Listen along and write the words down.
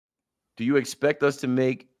Do you expect us to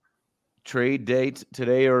make trade dates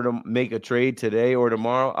today or to make a trade today or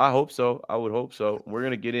tomorrow? I hope so. I would hope so. We're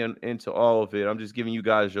gonna get into all of it. I'm just giving you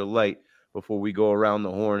guys your light before we go around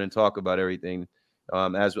the horn and talk about everything.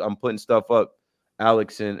 As I'm putting stuff up,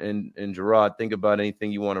 Alex and Gerard, think about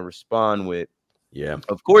anything you want to respond with. Yeah.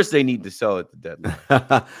 Of course, they need to sell at the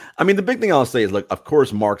deadline. I mean, the big thing I'll say is, look, of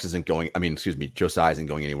course, Marks isn't going. I mean, excuse me, Josiah isn't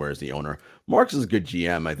going anywhere as the owner. Marks is a good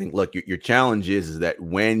GM. I think. Look, your challenge is that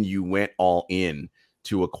when you went all in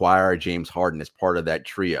to acquire James Harden as part of that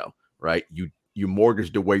trio, right? You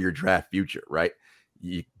mortgaged away your draft future, right?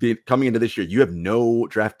 Coming into this year, you have no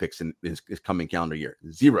draft picks in this coming calendar year,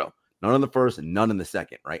 zero. None in the first and none in the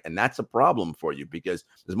second, right? And that's a problem for you because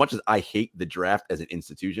as much as I hate the draft as an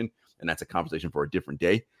institution, and that's a conversation for a different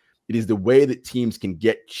day, it is the way that teams can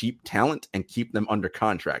get cheap talent and keep them under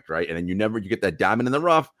contract, right? And then you get that diamond in the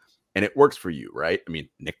rough and it works for you, right? I mean,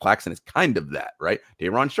 Nick Claxton is kind of that, right?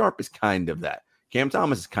 Day'Ron Sharpe is kind of that. Cam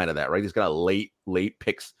Thomas is kind of that, right? He's got a late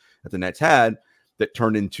picks that the Nets had that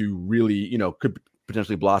turned into really, could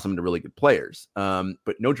potentially blossom into really good players.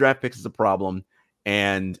 But no draft picks is a problem.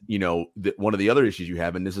 And, one of the other issues you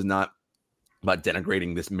have, and this is not about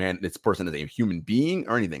denigrating this person as a human being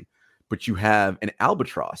or anything, but you have an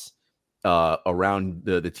albatross around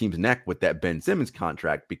the team's neck with that Ben Simmons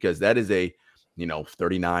contract, because that is a,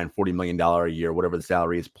 $39-40 million a year, whatever the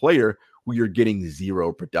salary is, player who you're getting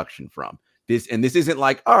zero production from. This isn't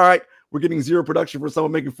like, all right, we're getting zero production for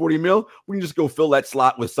someone making 40 mil. We can just go fill that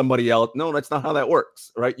slot with somebody else. No, that's not how that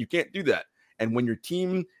works, right? You can't do that. And when your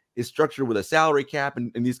team is structured with a salary cap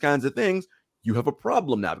and these kinds of things, you have a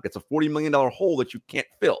problem now because it's a $40 million hole that you can't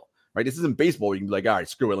fill, right? This isn't baseball where you can be like, all right,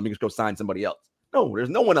 screw it, let me just go sign somebody else. No, there's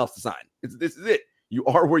no one else to sign. This is it. You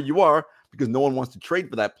are where you are because no one wants to trade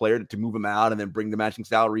for that player to move him out and then bring the matching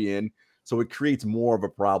salary in. So it creates more of a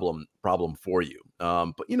problem for you.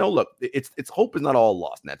 But look, it's hope is not all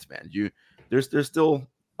lost, Nets fans. There's still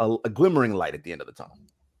a glimmering light at the end of the tunnel.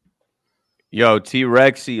 Yo,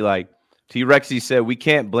 T-Rexy said we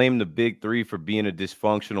can't blame the big three for being a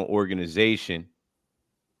dysfunctional organization.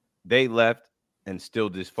 They left and still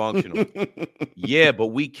dysfunctional. Yeah, but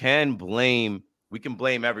we can blame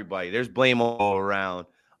everybody. There's blame all around.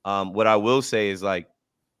 What I will say is, like,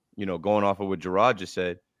 going off of what Gerard just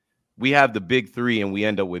said, we have the big three and we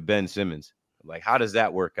end up with Ben Simmons. Like, how does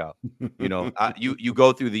that work out? You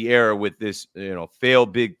go through the era with this,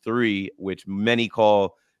 failed big three, which many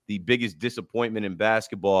call the biggest disappointment in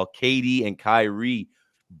basketball. KD and Kyrie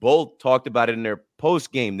both talked about it in their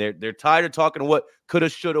post game. They're tired of talking what coulda,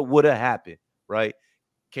 shoulda, woulda happened, right?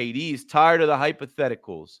 KD is tired of the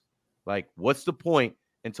hypotheticals. Like, what's the point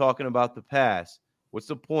in talking about the past? What's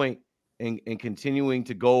the point in continuing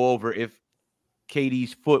to go over if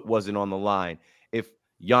KD's foot wasn't on the line, if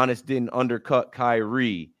Giannis didn't undercut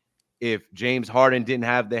Kyrie, if James Harden didn't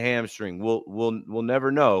have the hamstring? We'll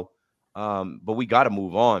never know. But we got to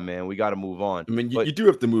move on, man. We got to move on. I mean, you do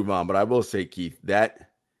have to move on, but I will say, Keith, that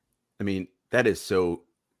is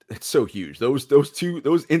it's so huge.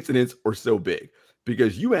 Those incidents are so big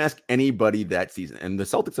because you ask anybody that season, and the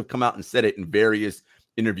Celtics have come out and said it in various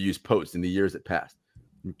interviews, posts in the years that passed.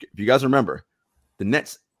 If you guys remember, the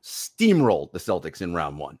Nets steamrolled the Celtics in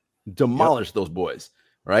round one, demolished those boys,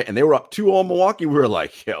 right? And they were up 2-0 Milwaukee. We were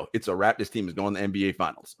like, yo, it's a wrap. This team is going to the NBA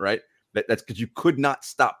Finals, right? That's because you could not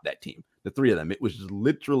stop that team, the three of them. It was just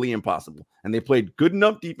literally impossible. And they played good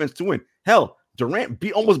enough defense to win. Hell, Durant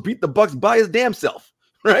almost beat the Bucks by his damn self,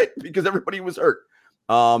 right? Because everybody was hurt.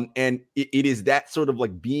 And it is that sort of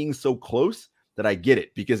like being so close that I get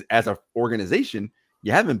it. Because as an organization,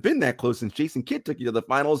 you haven't been that close since Jason Kidd took you to the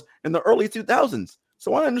finals in the early 2000s.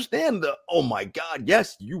 So I understand oh my God,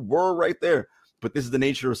 yes, you were right there. But this is the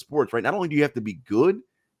nature of sports, right? Not only do you have to be good,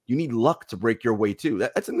 you need luck to break your way too.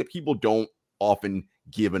 That's something that people don't often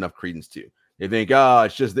give enough credence to. They think,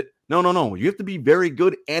 it's just that. No. You have to be very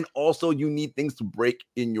good, and also you need things to break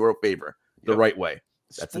in your favor the right way.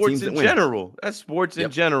 That's sports in general. That's sports in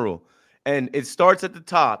general. And it starts at the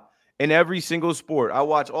top in every single sport. I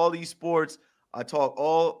watch all these sports. I talk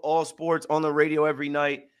all sports on the radio every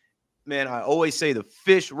night. Man, I always say the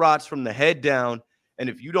fish rots from the head down. And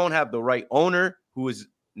if you don't have the right owner who is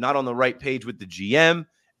not on the right page with the GM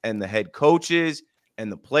and the head coaches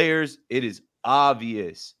and the players, it is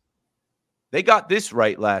obvious. They got this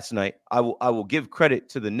right last night. I will give credit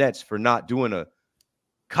to the Nets for not doing a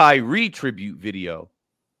Kyrie tribute video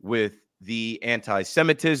with the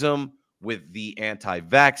anti-Semitism, with the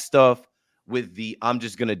anti-vax stuff, with the I'm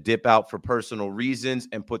just going to dip out for personal reasons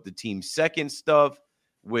and put the team second stuff,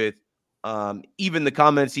 with even the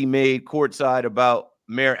comments he made courtside about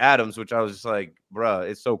Mayor Adams, which I was just like, bruh,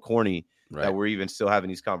 it's so corny. that we're even still having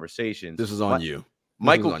these conversations. This is on you.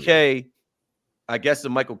 Michael K, I guess the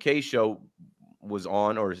Michael K show was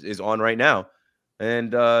on or is on right now,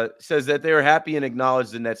 and says that they were happy and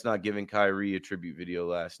acknowledged the Nets not giving Kyrie a tribute video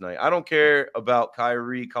last night. I don't care about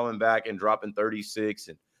Kyrie coming back and dropping 36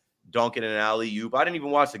 and dunking an alley-oop. I didn't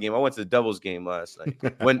even watch the game. I went to the Devils game last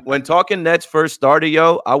night. When talking Nets first started,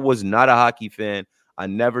 I was not a hockey fan. I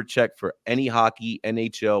never checked for any hockey,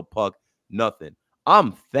 NHL, puck, nothing.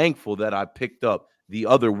 I'm thankful that I picked up the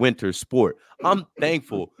other winter sport. I'm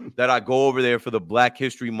thankful that I go over there for the Black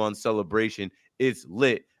History Month celebration. It's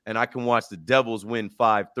lit, and I can watch the Devils win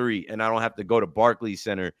 5-3, and I don't have to go to Barclays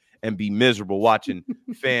Center and be miserable watching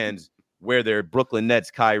fans wear their Brooklyn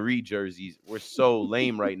Nets Kyrie jerseys. We're so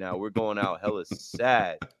lame right now. We're going out hella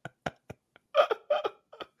sad.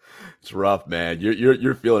 It's rough, man.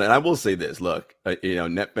 You're feeling it. And I will say this. Look,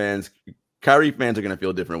 Net fans, Kyrie fans are going to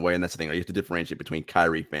feel a different way, and that's the thing. You have to differentiate between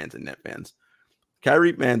Kyrie fans and Net fans.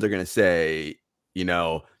 Kyrie fans are going to say,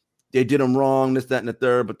 they did him wrong, this, that, and the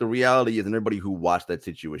third. But the reality is, and everybody who watched that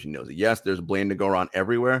situation knows it. Yes, there's blame to go around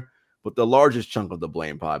everywhere, but the largest chunk of the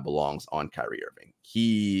blame pie belongs on Kyrie Irving.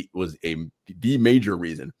 He was the major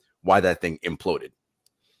reason why that thing imploded.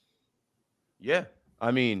 Yeah.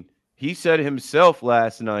 I mean, he said himself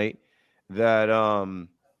last night that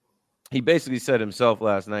he basically said himself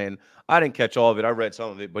last night, and I didn't catch all of it. I read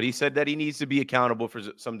some of it, but he said that he needs to be accountable for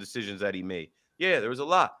some decisions that he made. Yeah, there was a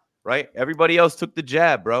lot, right? Everybody else took the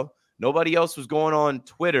jab, bro. Nobody else was going on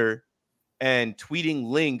Twitter and tweeting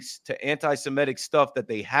links to anti-Semitic stuff that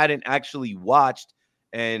they hadn't actually watched.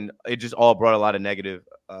 And it just all brought a lot of negative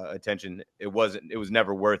attention. It was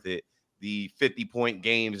never worth it. The 50-point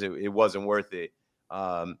games, it wasn't worth it.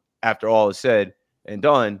 After all is said and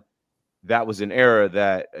done, that was an era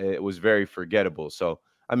that it was very forgettable. So,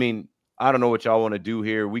 I mean, I don't know what y'all want to do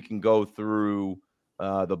here. We can go through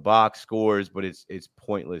the box scores, but it's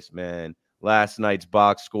pointless, man. Last night's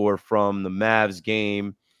box score from the Mavs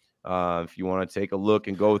game, if you want to take a look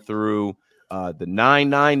and go through the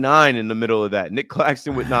 9-9-9 in the middle of that. Nick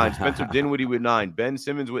Claxton with 9, Spencer Dinwiddie with 9, Ben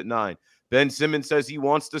Simmons with 9. Ben Simmons says he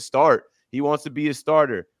wants to start. He wants to be a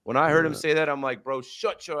starter. When I heard him say that, I'm like, bro,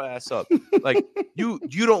 shut your ass up. Like, you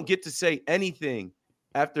don't get to say anything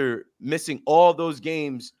after missing all those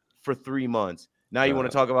games for 3 months. Now you want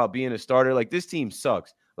to talk about being a starter? Like, this team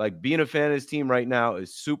sucks. Like, being a fan of this team right now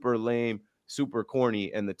is super lame, super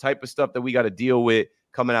corny. And the type of stuff that we got to deal with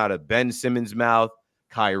coming out of Ben Simmons' mouth,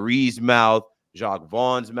 Kyrie's mouth, Jacques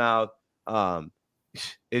Vaughn's mouth,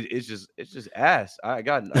 it's just ass. I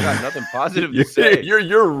got nothing positive to say.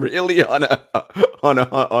 You're really on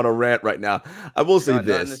a rant right now. I will say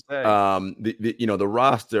this: the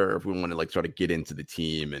roster. If we want to try to get into the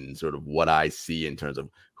team and sort of what I see in terms of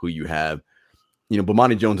who you have,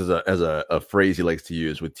 Bomani Jones as a phrase he likes to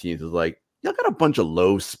use with teams is like, y'all got a bunch of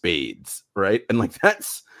low spades, right? And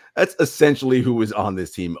that's essentially who is on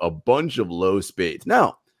this team, a bunch of low spades.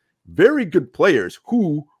 Now, very good players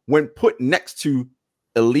who, when put next to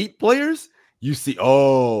elite players, you see,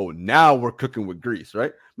 oh, now we're cooking with grease,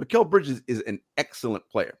 right? Mikal Bridges is an excellent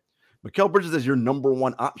player. Mikal Bridges as your number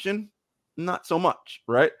one option, not so much,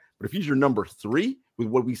 right? But if he's your number 3 with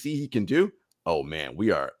what we see he can do, oh man,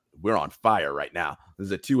 we're on fire right now. This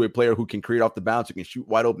is a two-way player who can create off the bounce, who can shoot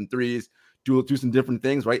wide open threes, do some different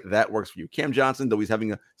things, right? That works for you. Cam Johnson, though he's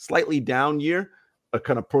having a slightly down year, a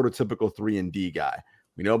kind of prototypical 3-and-D guy.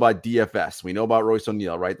 We know about DFS. We know about Royce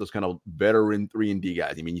O'Neal, right? Those kind of veteran 3-and-D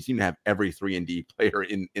guys. I mean, you seem to have every 3-and-D player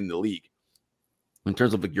in the league. In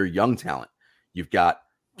terms of your young talent, you've got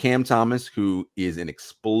Cam Thomas, who is an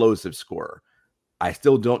explosive scorer. I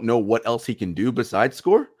still don't know what else he can do besides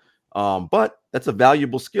score, but that's a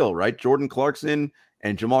valuable skill, right? Jordan Clarkson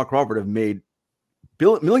and Jamal Crawford have made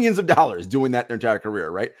millions of dollars doing that their entire career,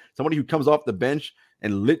 right? Somebody who comes off the bench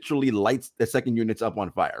and literally lights the second units up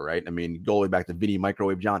on fire, right? I mean, go way back to Vinny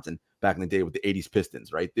Microwave Johnson back in the day with the 80s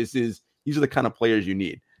Pistons, right? These are the kind of players you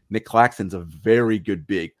need. Nick Claxton's a very good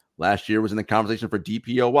big. Last year was in the conversation for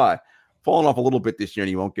DPOY. Falling off a little bit this year, and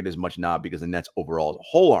he won't get as much nod because the Nets overall as a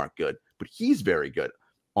whole aren't good, but he's very good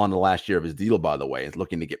on the last year of his deal, by the way, and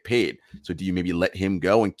looking to get paid. So do you maybe let him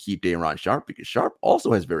go and keep Day'Ron Sharpe? Because Sharpe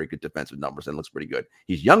also has very good defensive numbers and looks pretty good.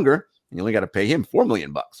 He's younger, and you only got to pay him $4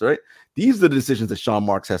 million, right? These are the decisions that Sean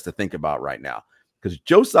Marks has to think about right now, because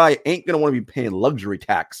Joe Tsai ain't going to want to be paying luxury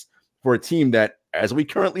tax for a team that, as we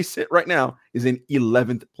currently sit right now, is in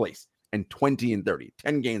 11th place and 20-30,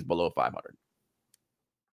 10 games below 500.